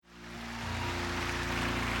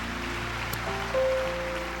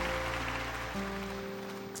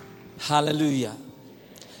Hallelujah.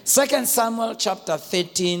 2 Samuel chapter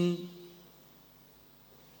 13,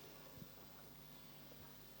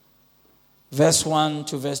 verse 1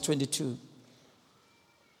 to verse 22.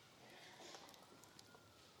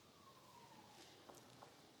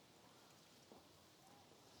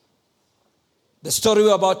 The story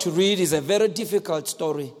we're about to read is a very difficult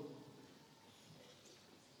story.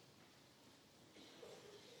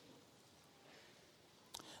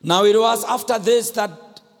 Now it was after this that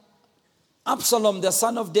Absalom, the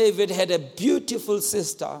son of David, had a beautiful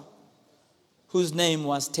sister whose name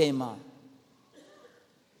was Tamar.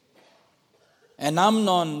 And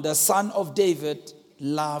Amnon, the son of David,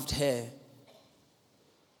 loved her.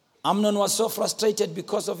 Amnon was so frustrated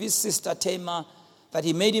because of his sister Tamar that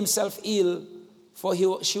he made himself ill, for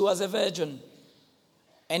she was a virgin.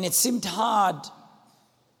 And it seemed hard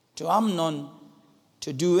to Amnon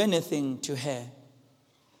to do anything to her.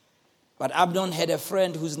 But Amnon had a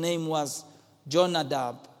friend whose name was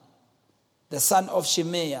Jonadab, the son of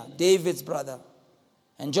Shimea, David's brother.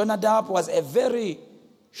 And Jonadab was a very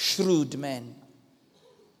shrewd man.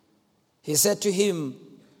 He said to him,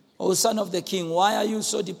 "O son of the king, why are you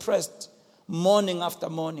so depressed morning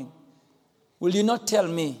after morning? Will you not tell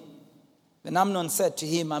me?" Then Amnon said to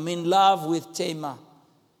him, "I'm in love with Tamar,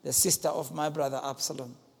 the sister of my brother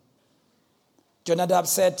Absalom." Jonadab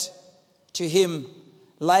said to him,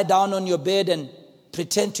 "Lie down on your bed and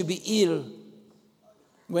pretend to be ill.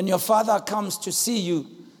 When your father comes to see you,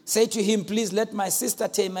 say to him, 'Please let my sister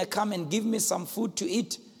Tamar come and give me some food to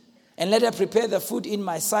eat, and let her prepare the food in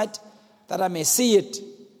my sight, that I may see it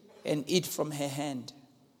and eat from her hand.'"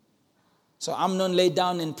 So Amnon lay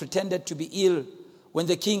down and pretended to be ill. When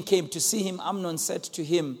the king came to see him, Amnon said to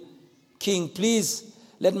him, "King, please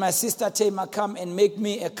let my sister Tamar come and make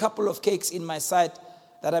me a couple of cakes in my sight,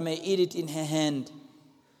 that I may eat it in her hand."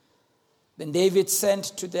 Then David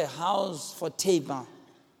sent to the house for Tamar,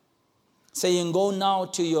 saying, "Go now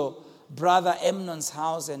to your brother Amnon's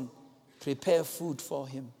house and prepare food for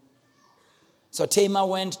him." So Tamar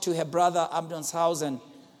went to her brother Amnon's house, and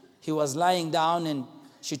he was lying down, and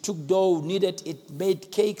she took dough, kneaded it, made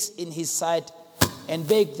cakes in his sight, and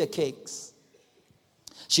baked the cakes.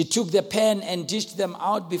 She took the pan and dished them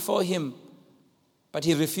out before him, but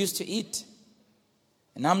he refused to eat.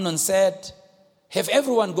 And Amnon said, "Have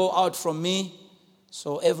everyone go out from me."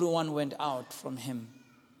 So everyone went out from him.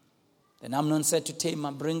 Then Amnon said to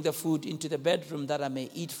Tamar, "Bring the food into the bedroom, that I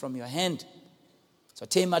may eat from your hand." So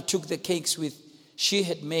Tamar took the cakes which she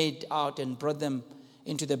had made out and brought them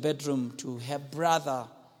into the bedroom to her brother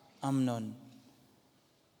Amnon.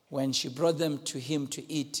 When she brought them to him to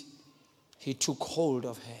eat, he took hold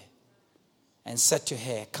of her and said to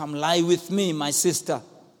her, "Come lie with me, my sister."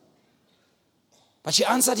 But she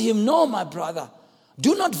answered him, "No, my brother,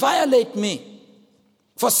 do not violate me,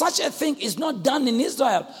 for such a thing is not done in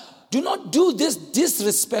Israel. Do not do this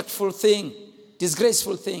disgraceful thing.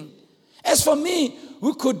 As for me,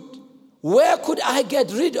 where could I get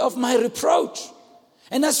rid of my reproach?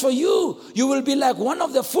 And as for you, you will be like one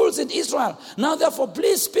of the fools in Israel. Now therefore,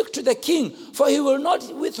 please speak to the king, for he will not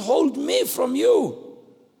withhold me from you."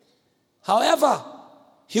 However,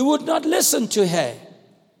 he would not listen to her.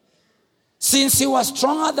 Since he was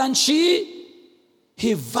stronger than she,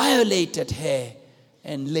 he violated her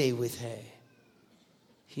and lay with her.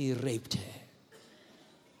 He raped her.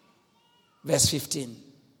 Verse 15.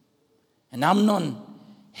 And Amnon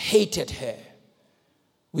hated her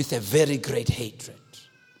with a very great hatred.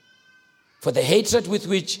 For the hatred with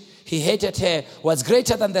which he hated her was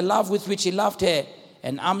greater than the love with which he loved her.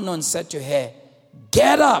 And Amnon said to her,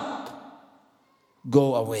 "Get up,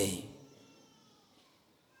 go away."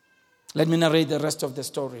 Let me narrate the rest of the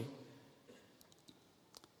story.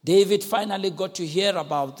 David finally got to hear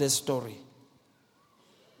about this story.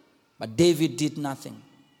 But David did nothing.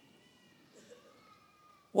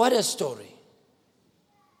 What a story.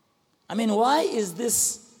 I mean, why is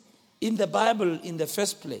this in the Bible in the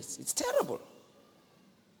first place? It's terrible.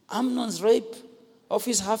 Amnon's rape of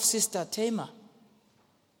his half-sister Tamar.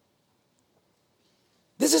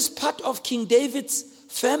 This is part of King David's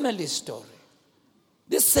family story.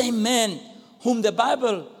 This same man whom the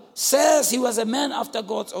Bible says he was a man after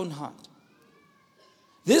God's own heart.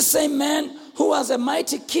 This same man who was a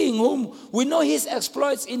mighty king, whom we know his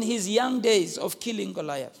exploits in his young days of killing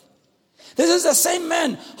Goliath. This is the same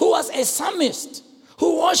man who was a psalmist,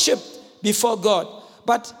 who worshipped before God.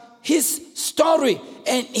 But his story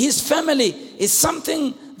and his family is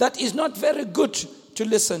something that is not very good to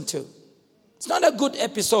listen to. It's not a good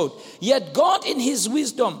episode. Yet God in his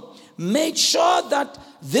wisdom made sure that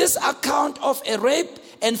this account of a rape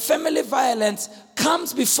and family violence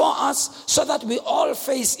comes before us so that we all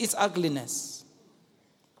face its ugliness.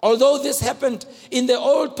 Although this happened in the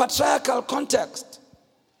old patriarchal context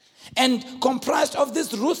and comprised of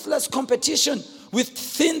this ruthless competition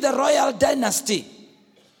within the royal dynasty,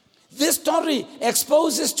 this story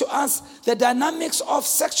exposes to us the dynamics of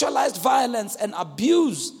sexualized violence and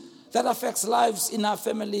abuse that affects lives in our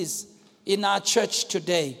families, in our church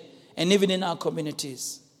today, and even in our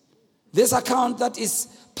communities. This account that is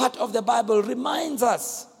part of the Bible reminds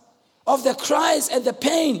us of the cries and the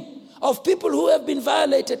pain of people who have been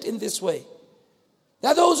violated in this way.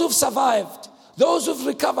 There are those who've survived, those who've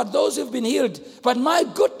recovered, those who've been healed, but my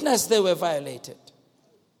goodness, they were violated.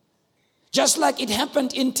 Just like it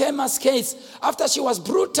happened in Tamar's case, after she was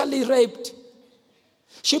brutally raped,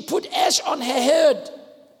 she put ash on her head,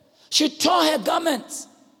 she tore her garments,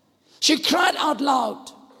 she cried out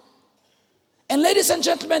loud. And ladies and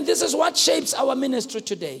gentlemen, this is what shapes our ministry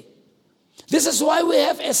today. This is why we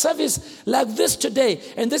have a service like this today,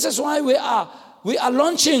 and this is why we are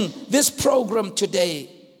launching this program today.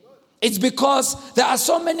 It's because there are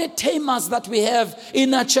so many Tamars that we have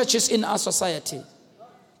in our churches, in our society.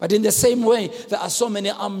 But in the same way, there are so many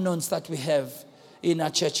Amnons that we have in our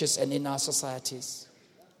churches and in our societies.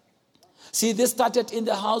 See, this started in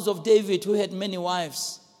the house of David, who had many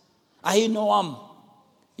wives. Ahinoam,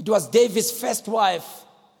 it was David's first wife,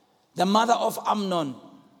 the mother of Amnon,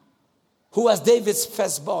 who was David's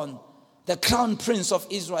firstborn, the crown prince of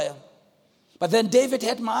Israel. But then David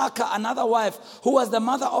had Maacah, another wife, who was the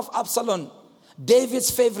mother of Absalom, David's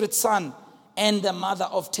favorite son, and the mother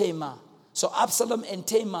of Tamar. So Absalom and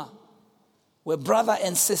Tamar were brother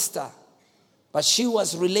and sister, but she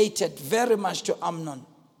was related very much to Amnon.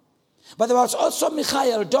 But there was also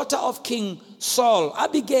Michal, daughter of King Saul,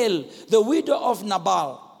 Abigail, the widow of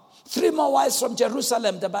Nabal. 3 more wives from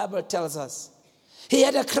Jerusalem, the Bible tells us. He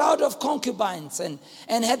had a crowd of concubines and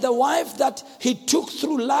had the wife that he took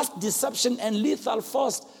through lust, deception, and lethal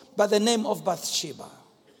force by the name of Bathsheba.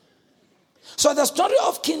 So the story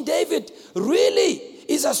of King David really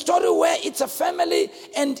is a story where it's a family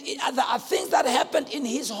and there are things that happened in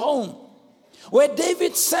his home where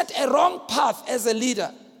David set a wrong path as a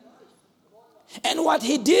leader. And what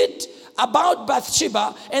he did about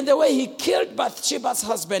Bathsheba and the way he killed Bathsheba's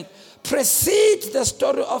husband precedes the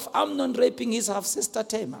story of Amnon raping his half-sister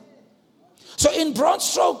Tamar. So in broad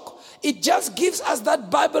stroke, it just gives us that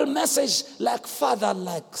Bible message, like father,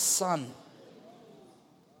 like son.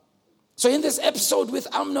 So in this episode with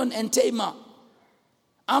Amnon and Tamar,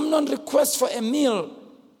 Amnon requests for a meal,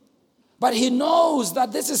 but he knows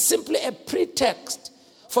that this is simply a pretext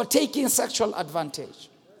for taking sexual advantage.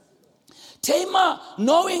 Tamar,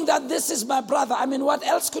 knowing that this is my brother, what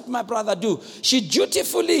else could my brother do? She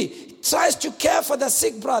dutifully tries to care for the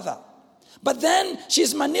sick brother. But then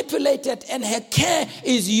she's manipulated and her care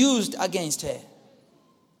is used against her.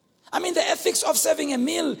 The ethics of serving a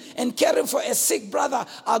meal and caring for a sick brother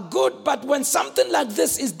are good, but when something like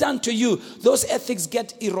this is done to you, those ethics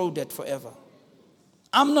get eroded forever.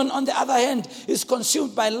 Amnon, on the other hand, is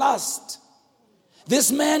consumed by lust.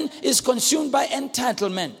 This man is consumed by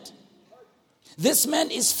entitlement. This man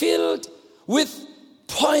is filled with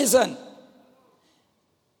poison.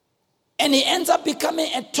 And he ends up becoming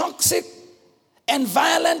a toxic and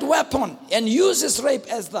violent weapon and uses rape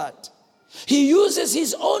as that. He uses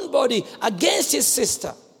his own body against his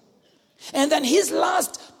sister. And then his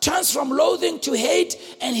lust turns from loathing to hate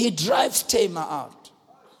and he drives Tamar out.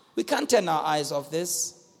 We can't turn our eyes off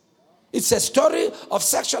this. It's a story of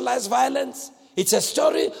sexualized violence. It's a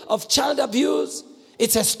story of child abuse.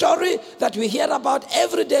 It's a story that we hear about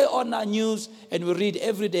every day on our news and we read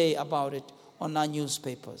every day about it on our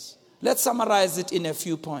newspapers. Let's summarize it in a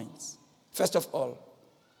few points. First of all,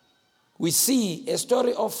 we see a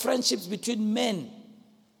story of friendships between men,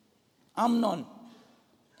 Amnon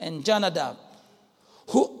and Jonadab,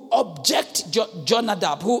 who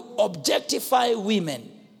Jonadab, who objectify women.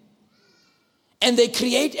 And they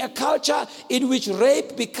create a culture in which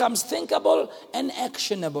rape becomes thinkable and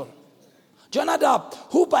actionable. Jonadab,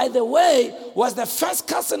 who by the way was the first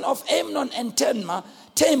cousin of Amnon and Tamar,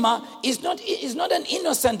 is not an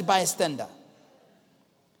innocent bystander.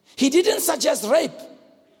 He didn't suggest rape,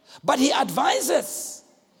 but he advises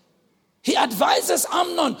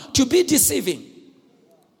Amnon to be deceiving.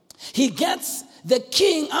 He gets the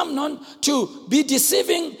king Amnon to be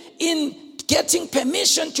deceiving in getting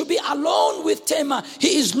permission to be alone with Tamar.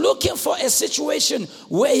 He is looking for a situation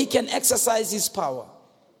where he can exercise his power.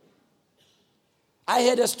 I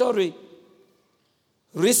heard a story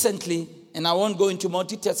recently, and I won't go into more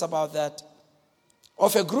details about that,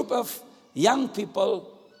 of a group of young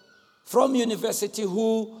people from university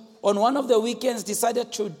who, on one of the weekends,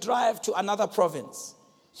 decided to drive to another province.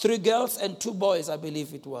 3 girls and 2 boys, I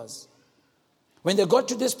believe it was. When they got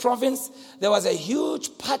to this province, there was a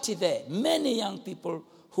huge party there. Many young people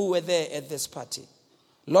who were there at this party.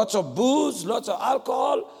 Lots of booze, lots of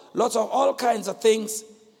alcohol, lots of all kinds of things.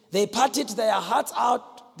 They partied their hearts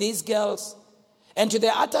out, these girls. And to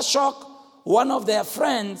their utter shock, one of their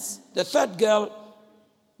friends, the 3rd girl,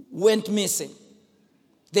 went missing.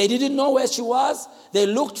 They didn't know where she was. They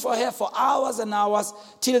looked for her for hours and hours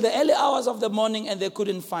till the early hours of the morning, and they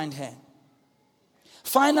couldn't find her.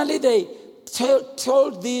 Finally, they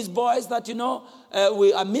told these boys that,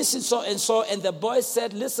 we are missing so and so. And the boys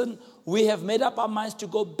said, listen, we have made up our minds to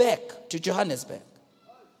go back to Johannesburg.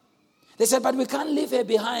 They said, but we can't leave her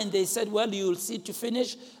behind. They said, well, you'll see to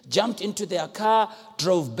finish. Jumped into their car,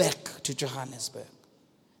 drove back to Johannesburg.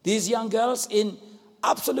 These young girls, in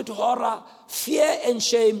absolute horror, fear and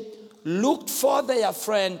shame, looked for their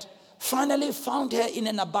friend, finally found her in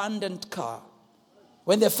an abandoned car.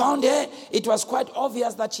 When they found her, it was quite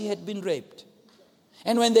obvious that she had been raped.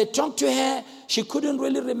 And when they talked to her, she couldn't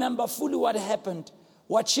really remember fully what happened.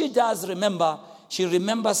 What she does remember, she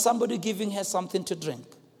remembers somebody giving her something to drink.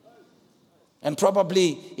 And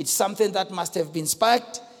probably it's something that must have been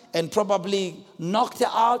spiked and probably knocked her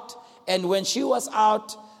out. And when she was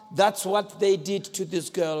out, that's what they did to this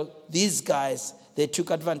girl. These guys, they took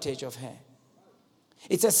advantage of her.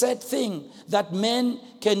 It's a sad thing that men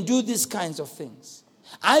can do these kinds of things.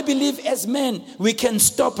 I believe as men, we can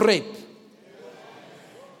stop rape.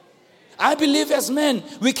 I believe as men,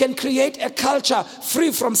 we can create a culture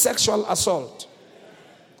free from sexual assault.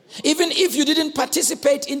 Even if you didn't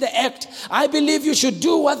participate in the act, I believe you should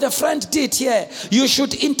do what the friend did here. You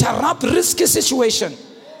should interrupt risky situation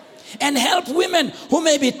and help women who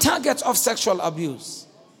may be targets of sexual abuse.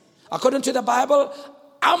 According to the Bible,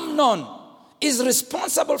 Amnon is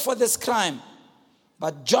responsible for this crime,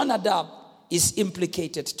 but Jonadab is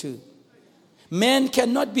implicated too. Men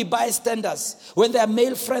cannot be bystanders when their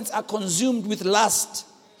male friends are consumed with lust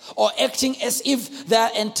or acting as if they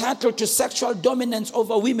are entitled to sexual dominance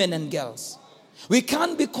over women and girls. We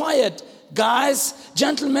can't be quiet. Guys,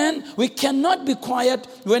 gentlemen, we cannot be quiet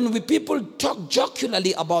when people talk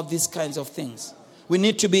jocularly about these kinds of things. We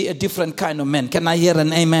need to be a different kind of men. Can I hear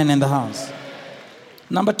an amen in the house?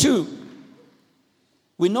 Number 2,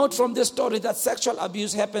 we note from this story that sexual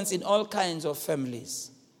abuse happens in all kinds of families.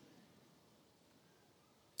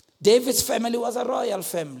 David's family was a royal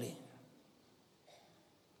family.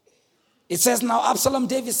 It says, now Absalom,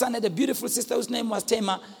 David's son, had a beautiful sister whose name was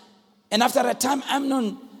Tamar. And after a time,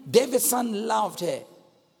 Amnon, David's son, loved her.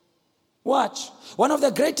 Watch. One of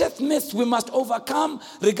the greatest myths we must overcome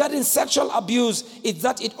regarding sexual abuse is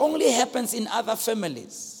that it only happens in other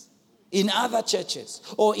families, in other churches,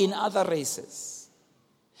 or in other races.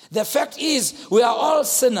 The fact is, we are all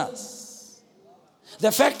sinners.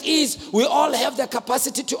 The fact is, we all have the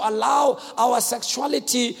capacity to allow our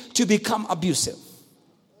sexuality to become abusive.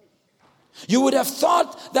 You would have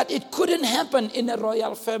thought that it couldn't happen in a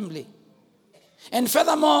royal family. And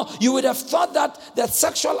furthermore, you would have thought that the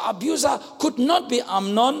sexual abuser could not be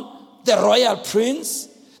Amnon, the royal prince,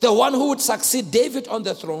 the one who would succeed David on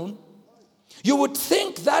the throne. You would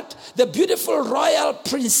think that the beautiful royal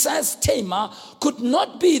princess Tamar could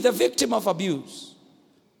not be the victim of abuse.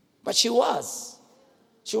 But she was.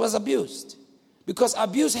 She was abused. Because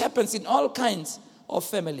abuse happens in all kinds of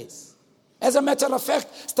families. As a matter of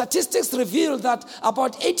fact, statistics reveal that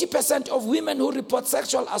about 80% of women who report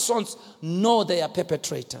sexual assaults know they are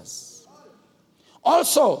perpetrators.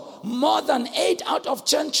 Also, more than 8 out of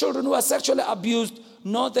 10 children who are sexually abused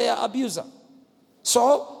know they are abuser.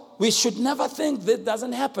 So, we should never think that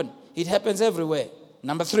doesn't happen. It happens everywhere.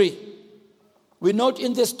 Number 3, we note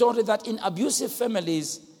in this story that in abusive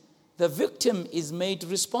families, the victim is made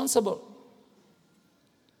responsible.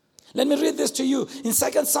 Let me read this to you. In 2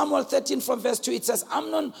 Samuel 13 from verse 2, it says,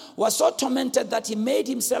 Amnon was so tormented that he made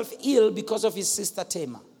himself ill because of his sister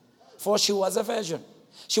Tamar, for she was a virgin.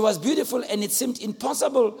 She was beautiful, and it seemed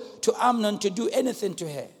impossible to Amnon to do anything to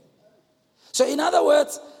her. So in other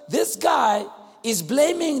words, this guy is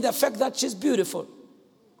blaming the fact that she's beautiful.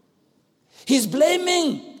 He's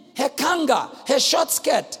blaming her kanga, her short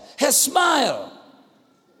skirt, her smile.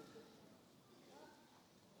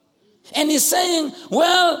 And he's saying,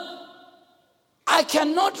 well, I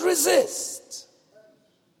cannot resist.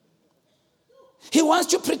 He wants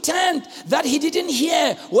to pretend that he didn't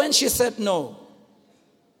hear when she said no.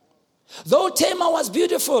 Though Tamar was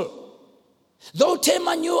beautiful, though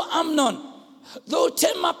Tamar knew Amnon, though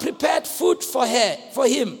Tamar prepared food for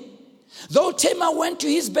him, Though Tamar went to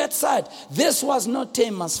his bedside, this was not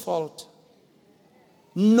Tamar's fault.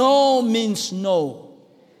 No means no.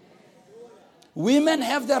 Women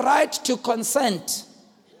have the right to consent.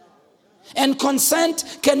 And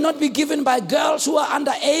consent cannot be given by girls who are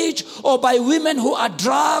underage or by women who are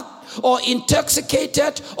drugged or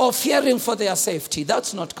intoxicated or fearing for their safety.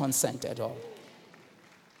 That's not consent at all.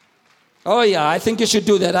 Oh yeah, I think you should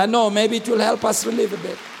do that. I know, maybe it will help us relieve a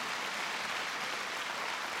bit.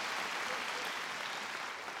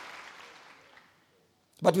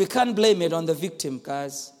 But we can't blame it on the victim,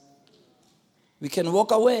 guys. We can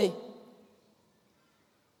walk away.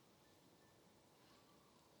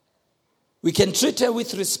 We can treat her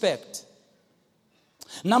with respect.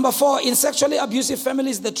 Number 4, in sexually abusive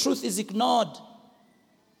families, the truth is ignored.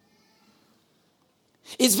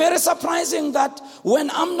 It's very surprising that when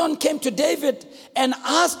Amnon came to David and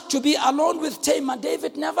asked to be alone with Tamar,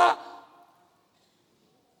 David never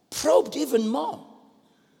probed even more.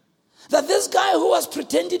 That this guy who was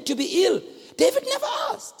pretending to be ill, David never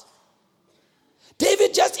asked.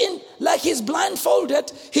 David just like he's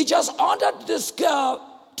blindfolded, he just ordered this girl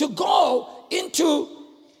to go into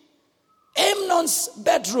Amnon's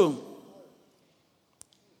bedroom.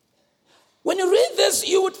 When you read this,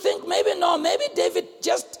 you would think maybe David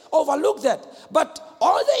just overlooked that. But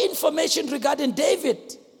all the information regarding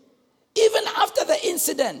David, even after the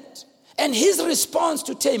incident and his response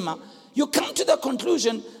to Tamar, you come to the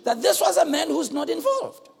conclusion that this was a man who's not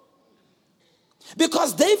involved.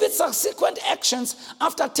 Because David's subsequent actions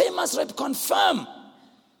after Tamar's rape confirm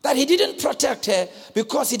that he didn't protect her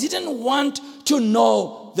because he didn't want to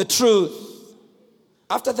know the truth.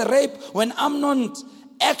 After the rape, when Amnon's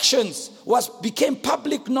actions became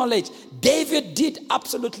public knowledge, David did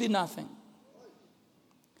absolutely nothing.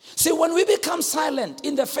 See, when we become silent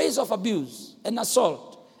in the face of abuse and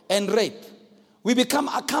assault and rape, we become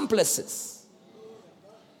accomplices.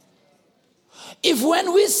 If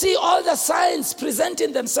when we see all the signs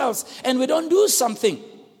presenting themselves and we don't do something,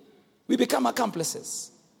 we become accomplices.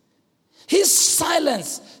 His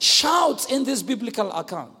silence shouts in this biblical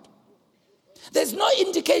account. There's no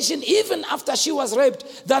indication, even after she was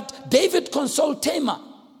raped, that David consoled Tamar.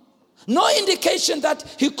 No indication that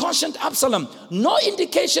he cautioned Absalom. No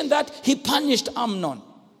indication that he punished Amnon.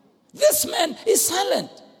 This man is silent.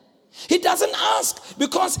 He doesn't ask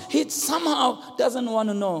because he somehow doesn't want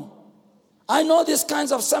to know. I know these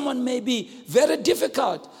kinds of sermon may be very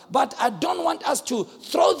difficult, but I don't want us to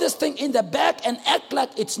throw this thing in the back and act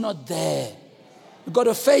like it's not there. You've got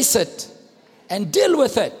to face it and deal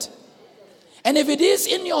with it. And if it is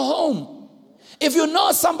in your home, if you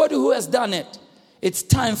know somebody who has done it, it's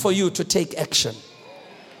time for you to take action.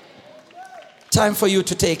 Time for you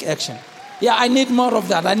to take action. Yeah, I need more of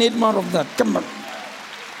that. I need more of that. Come on.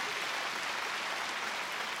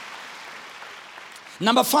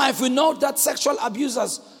 Number 5, we note that sexual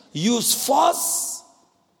abusers use force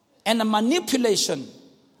and manipulation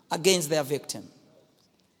against their victim.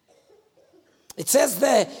 It says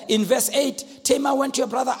there in verse 8, Tamar went to her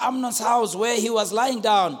brother Amnon's house where he was lying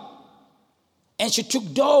down, and she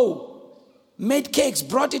took dough, made cakes,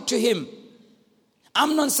 brought it to him.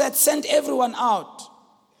 Amnon said, send everyone out.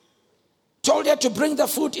 Told her to bring the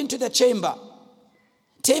food into the chamber.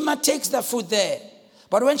 Tamar takes the food there.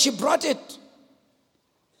 But when she brought it,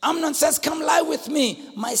 Amnon says, come lie with me,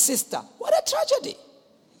 my sister. What a tragedy.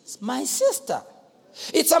 It's my sister.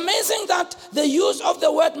 It's amazing that the use of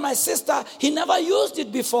the word my sister, he never used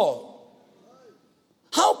it before.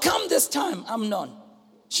 How come this time, Amnon?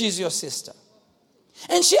 She's your sister.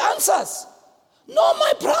 And she answers, no,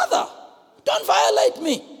 my brother, don't violate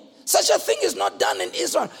me. Such a thing is not done in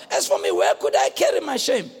Israel. As for me, where could I carry my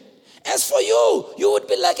shame? As for you, you would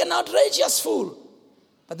be like an outrageous fool.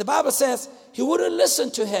 But the Bible says he wouldn't listen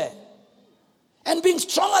to her. And being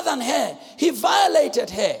stronger than her, he violated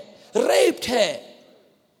her, raped her.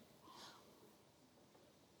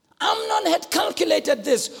 Amnon had calculated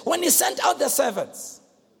this when he sent out the servants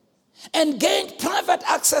and gained private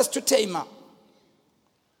access to Tamar.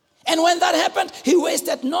 And when that happened, he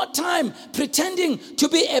wasted no time pretending to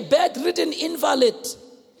be a bedridden invalid.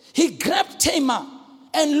 He grabbed Tamar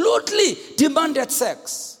and lewdly demanded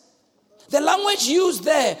sex. The language used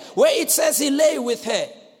there, where it says he lay with her,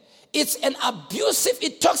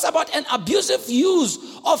 it talks about an abusive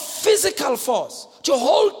use of physical force to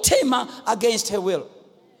hold Tamar against her will.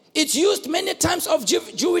 It's used many times of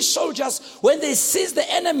Jewish soldiers when they seize the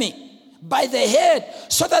enemy by the head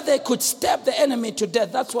so that they could stab the enemy to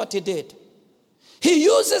death. That's what he did. He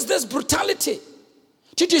uses this brutality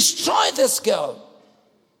to destroy this girl.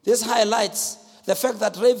 This highlights the fact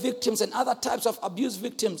that rape victims and other types of abuse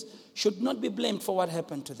victims should not be blamed for what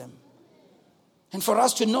happened to them. And for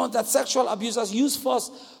us to know that sexual abusers use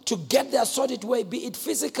force to get their solid way, be it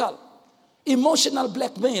physical, emotional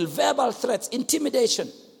blackmail, verbal threats, intimidation,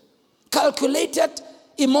 calculated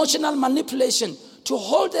emotional manipulation to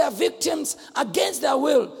hold their victims against their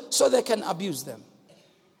will so they can abuse them.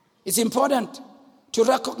 It's important to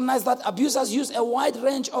recognize that abusers use a wide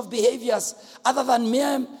range of behaviors other than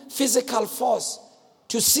mere physical force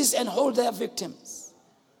to seize and hold their victims.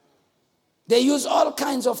 They use all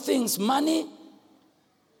kinds of things, money.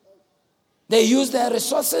 They use their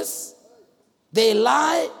resources. They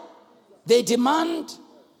lie. They demand.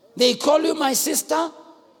 They call you my sister.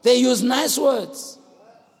 They use nice words.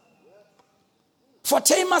 For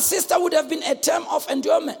Tamar's sister would have been a term of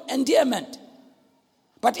endearment.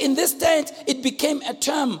 But in this state, it became a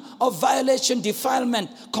term of violation, defilement,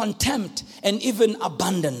 contempt, and even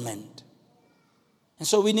abandonment. And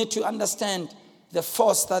so we need to understand the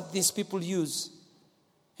force that these people use.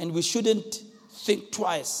 And we shouldn't think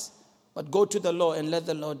twice, but go to the law and let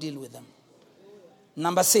the law deal with them.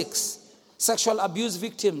 Number 6, sexual abuse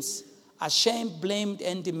victims are shamed, blamed,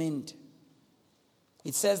 and demeaned.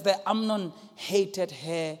 It says that Amnon hated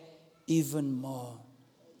her even more.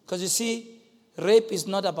 Because you see, rape is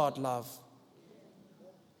not about love.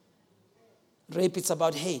 Rape is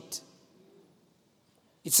about hate.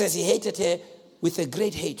 It says he hated her with a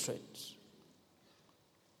great hatred.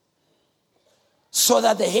 So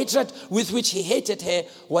that the hatred with which he hated her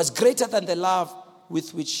was greater than the love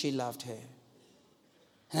with which she loved her.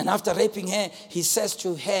 And after raping her, he says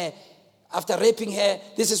to her, after raping her,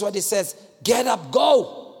 this is what he says, get up,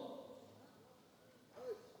 go.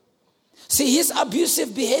 See, his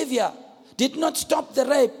abusive behavior did not stop the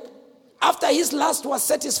rape. After his lust was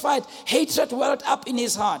satisfied, hatred welled up in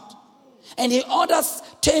his heart. And he orders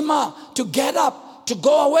Tamar to get up, to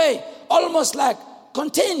go away, almost like,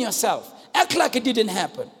 contain yourself. Act like it didn't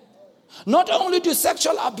happen. Not only do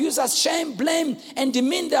sexual abusers shame, blame, and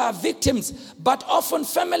demean their victims, but often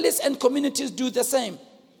families and communities do the same.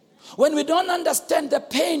 When we don't understand the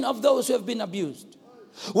pain of those who have been abused,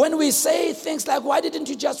 when we say things like, why didn't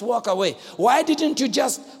you just walk away? Why didn't you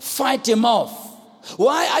just fight him off?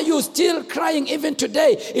 Why are you still crying even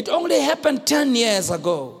today? It only happened 10 years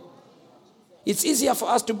ago. It's easier for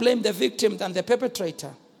us to blame the victim than the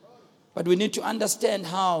perpetrator. But we need to understand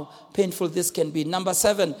how painful this can be. Number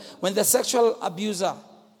 7, when the sexual abuser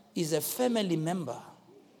is a family member.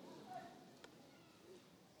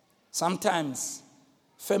 Sometimes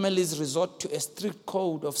families resort to a strict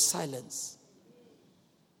code of silence.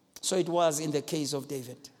 So it was in the case of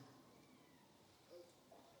David.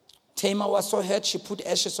 Tamar was so hurt, she put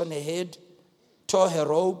ashes on her head, tore her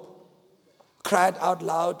robe, cried out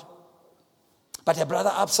loud. But her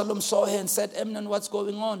brother Absalom saw her and said, Amnon, what's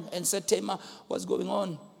going on? And said, Tamar, what's going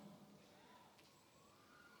on?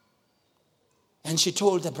 And she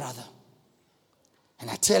told the brother. And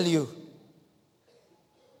I tell you,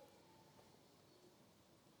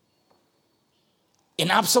 in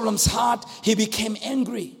Absalom's heart, he became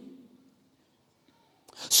angry.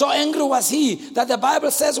 So angry was he that the Bible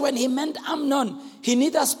says when he met Amnon, he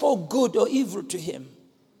neither spoke good or evil to him.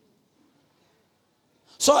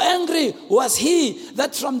 So angry was he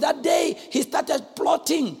that from that day he started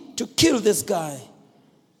plotting to kill this guy.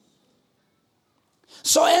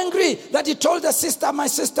 So angry that he told the sister, my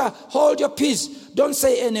sister, hold your peace, don't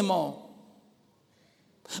say anymore.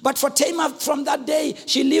 But for Tamar, from that day,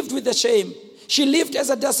 she lived with the shame. She lived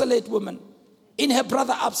as a desolate woman in her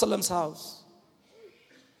brother Absalom's house.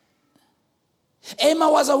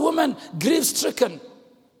 Tamar was a woman grief-stricken.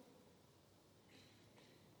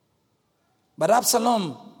 But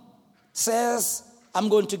Absalom says, I'm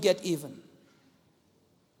going to get even.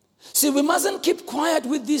 See, we mustn't keep quiet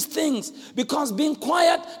with these things, because being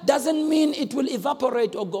quiet doesn't mean it will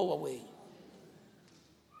evaporate or go away.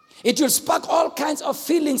 It will spark all kinds of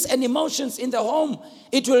feelings and emotions in the home.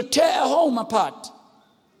 It will tear a home apart.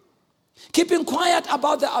 Keeping quiet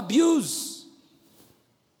about the abuse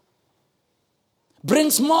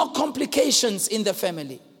brings more complications in the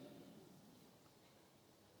family.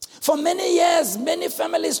 For many years, many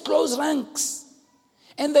families close ranks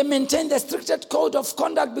and they maintain the strictest code of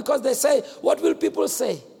conduct because they say, what will people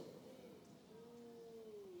say?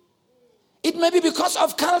 It may be because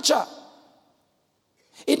of culture.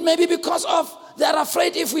 It may be because of they're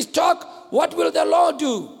afraid if we talk, what will the law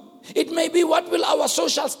do? It may be what will our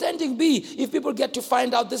social standing be if people get to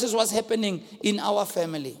find out this is what's happening in our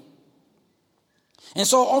family. And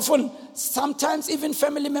so often, sometimes even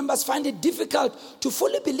family members find it difficult to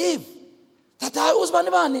fully believe that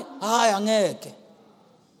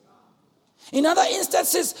In other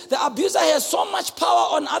instances, the abuser has so much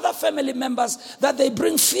power on other family members that they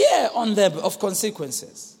bring fear on them of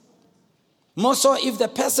consequences. More so if the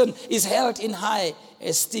person is held in high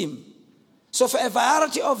esteem. So for a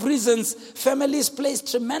variety of reasons, families place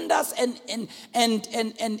tremendous and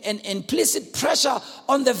implicit pressure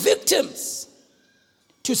on the victims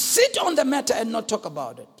to sit on the matter and not talk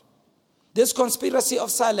about it. This conspiracy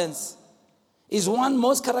of silence is one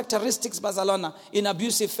most characteristics, Barcelona, in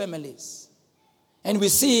abusive families. And we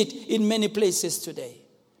see it in many places today.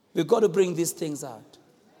 We've got to bring these things out.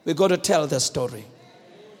 We've got to tell the story.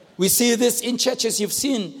 We see this in churches. You've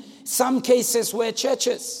seen some cases where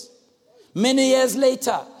churches, many years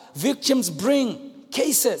later, victims bring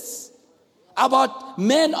cases about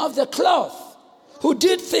men of the cloth who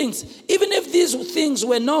did things, even if these things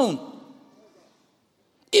were known.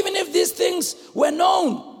 Even if these things were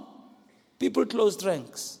known, people closed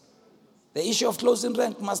ranks. The issue of closing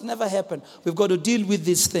rank must never happen. We've got to deal with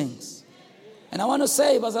these things. And I want to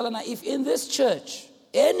say, Bazalana, if in this church,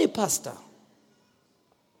 any pastor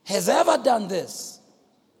has ever done this,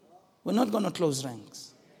 we're not going to close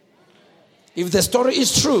ranks. If the story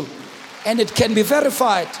is true and it can be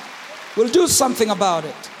verified, we'll do something about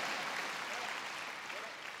it.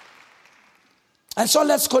 And so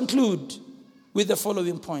let's conclude with the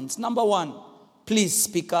following points. Number one, please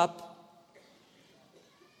speak up.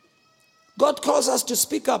 God calls us to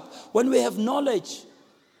speak up when we have knowledge,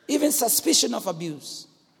 even suspicion of abuse.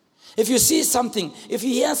 If you see something, if you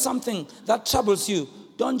hear something that troubles you,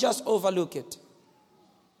 don't just overlook it.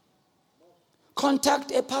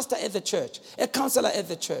 Contact a pastor at the church, a counselor at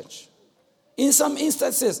the church. In some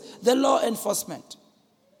instances, the law enforcement.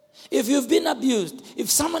 If you've been abused, if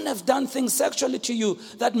someone has done things sexually to you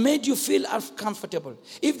that made you feel uncomfortable,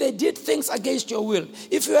 if they did things against your will,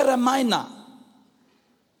 if you are a minor,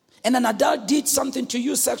 and an adult did something to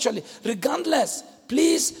you sexually, regardless,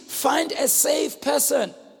 please find a safe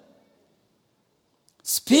person.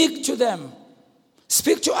 Speak to them.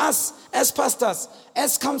 Speak to us as pastors,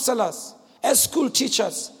 as counselors, as school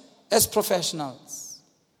teachers, as professionals.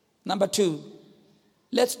 Number two,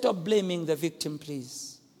 let's stop blaming the victim,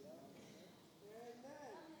 please.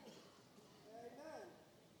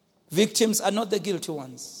 Victims are not the guilty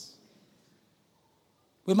ones.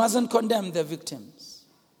 We mustn't condemn the victims.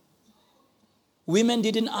 Women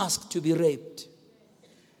didn't ask to be raped.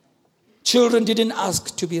 Children didn't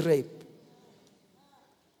ask to be raped.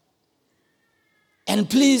 And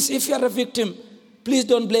please, if you're a victim, please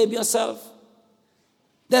don't blame yourself.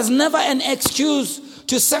 There's never an excuse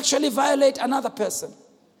to sexually violate another person.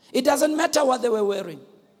 It doesn't matter what they were wearing.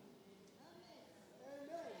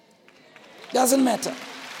 Doesn't matter.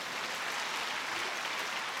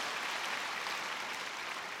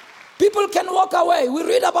 People can walk away. We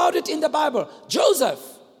read about it in the Bible. Joseph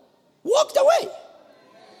walked away.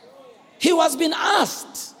 He was being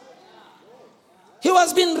asked. He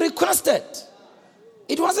was being requested.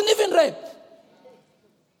 It wasn't even rape.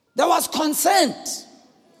 There was consent.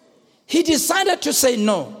 He decided to say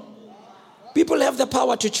no. People have the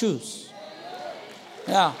power to choose.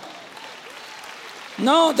 Yeah.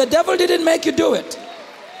 No, the devil didn't make you do it.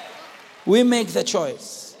 We make the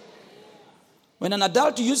choice. When an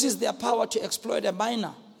adult uses their power to exploit a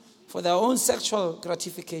minor for their own sexual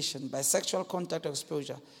gratification by sexual contact or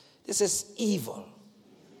exposure, this is evil.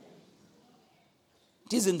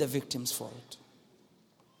 It isn't the victim's fault.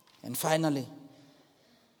 And finally,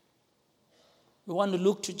 we want to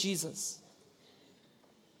look to Jesus,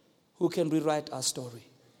 who can rewrite our story.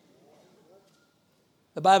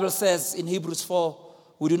 The Bible says in Hebrews 4,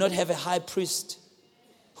 we do not have a high priest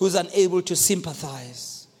who's unable to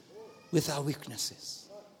sympathize with our weaknesses.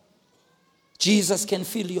 Jesus can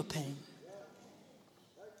feel your pain.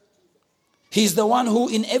 He's the one who,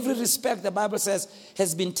 in every respect, the Bible says,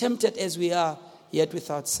 has been tempted as we are, yet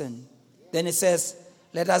without sin. Then it says,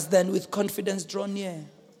 let us then with confidence draw near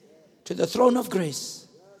to the throne of grace,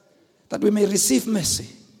 that we may receive mercy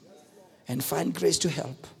and find grace to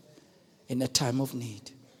help in a time of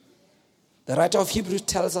need. The writer of Hebrews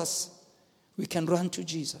tells us we can run to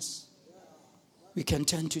Jesus. We can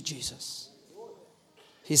turn to Jesus.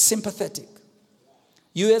 He's sympathetic.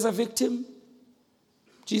 You as a victim,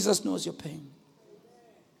 Jesus knows your pain.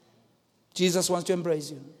 Jesus wants to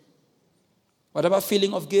embrace you. Whatever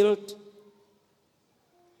feeling of guilt,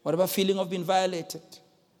 whatever feeling of being violated,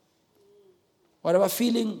 whatever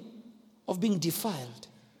feeling of being defiled,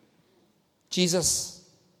 Jesus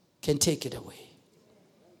can take it away.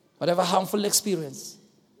 Whatever harmful experience,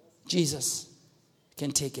 Jesus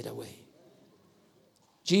can take it away.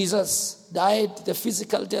 Jesus died the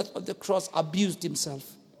physical death of the cross, abused himself.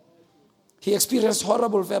 He experienced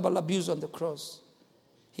horrible verbal abuse on the cross.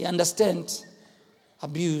 He understands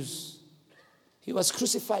abuse. He was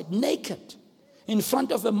crucified naked in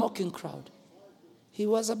front of a mocking crowd. He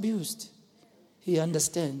was abused. He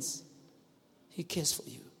understands. He cares for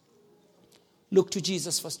you. Look to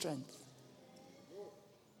Jesus for strength.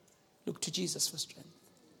 Look to Jesus for strength.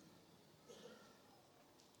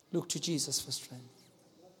 Look to Jesus for strength.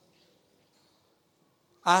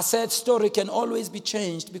 Our sad story can always be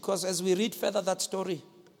changed, because as we read further that story,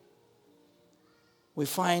 we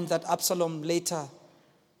find that Absalom later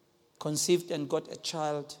conceived and got a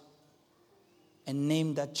child and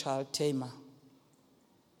named that child Tamar.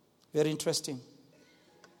 Very interesting.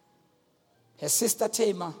 Her sister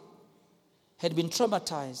Tamar had been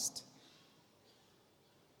traumatized,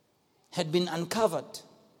 had been uncovered,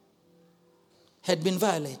 had been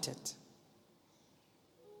violated.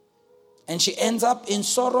 And she ends up in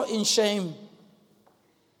sorrow, in shame.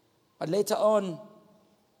 But later on,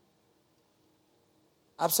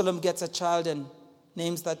 Absalom gets a child and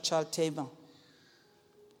names that child Tamar.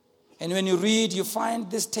 And when you read, you find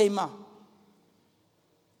this Tamar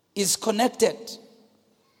is connected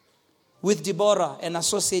with Deborah and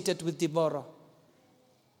associated with Deborah,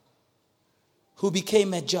 who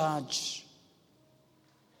became a judge.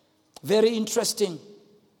 Very interesting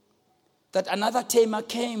that another Tamar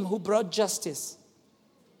came who brought justice.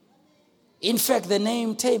 In fact, the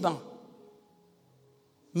name Tamar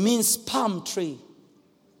means palm tree,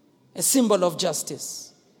 a symbol of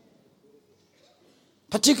justice.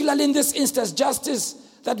 Particularly in this instance, justice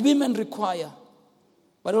that women require,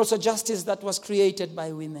 but also justice that was created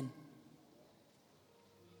by women.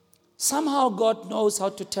 Somehow God knows how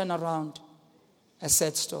to turn around a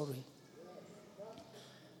sad story.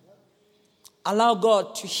 Allow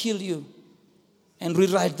God to heal you and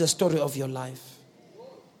rewrite the story of your life.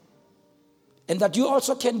 And that you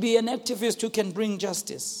also can be an activist who can bring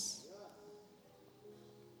justice.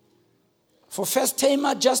 For first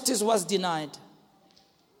Tamar, justice was denied.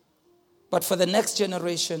 But for the next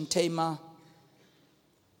generation, Tamar,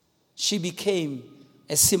 she became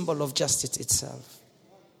a symbol of justice itself.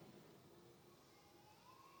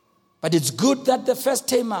 But it's good that the first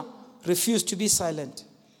Tamar refused to be silent.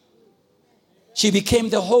 She became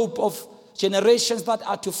the hope of generations that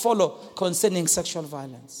are to follow concerning sexual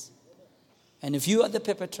violence. And if you are the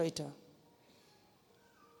perpetrator,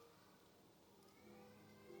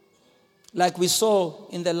 like we saw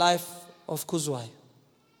in the life of Kuzwai,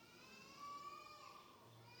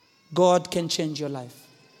 God can change your life.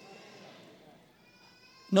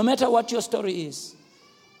 No matter what your story is,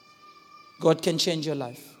 God can change your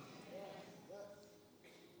life.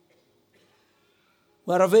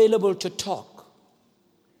 We're available to talk.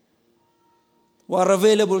 We're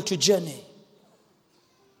available to journey.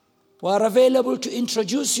 We're available to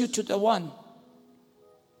introduce you to the one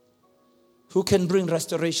who can bring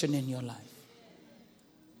restoration in your life.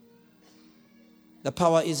 The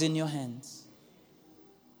power is in your hands.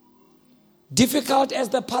 Difficult as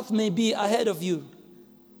the path may be ahead of you,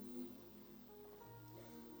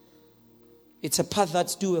 it's a path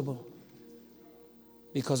that's doable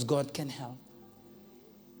because God can help.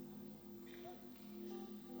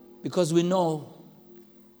 Because we know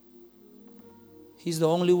He's the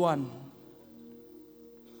only one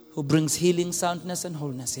who brings healing, soundness, and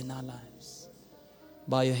wholeness in our lives.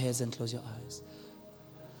 Bow your heads and close your eyes.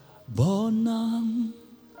 Bonam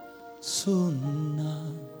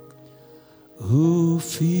sunak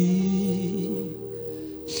ufile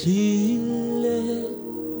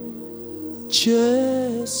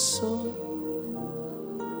Jesu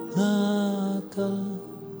naka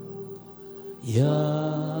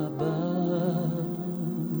yaba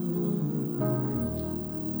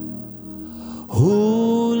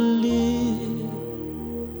Holy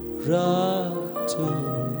Ratu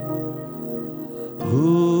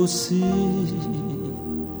Hosi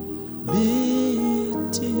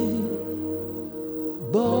Biti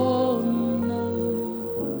Bona.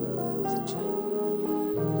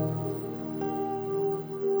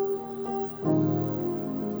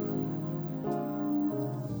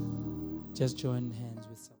 Just join hands.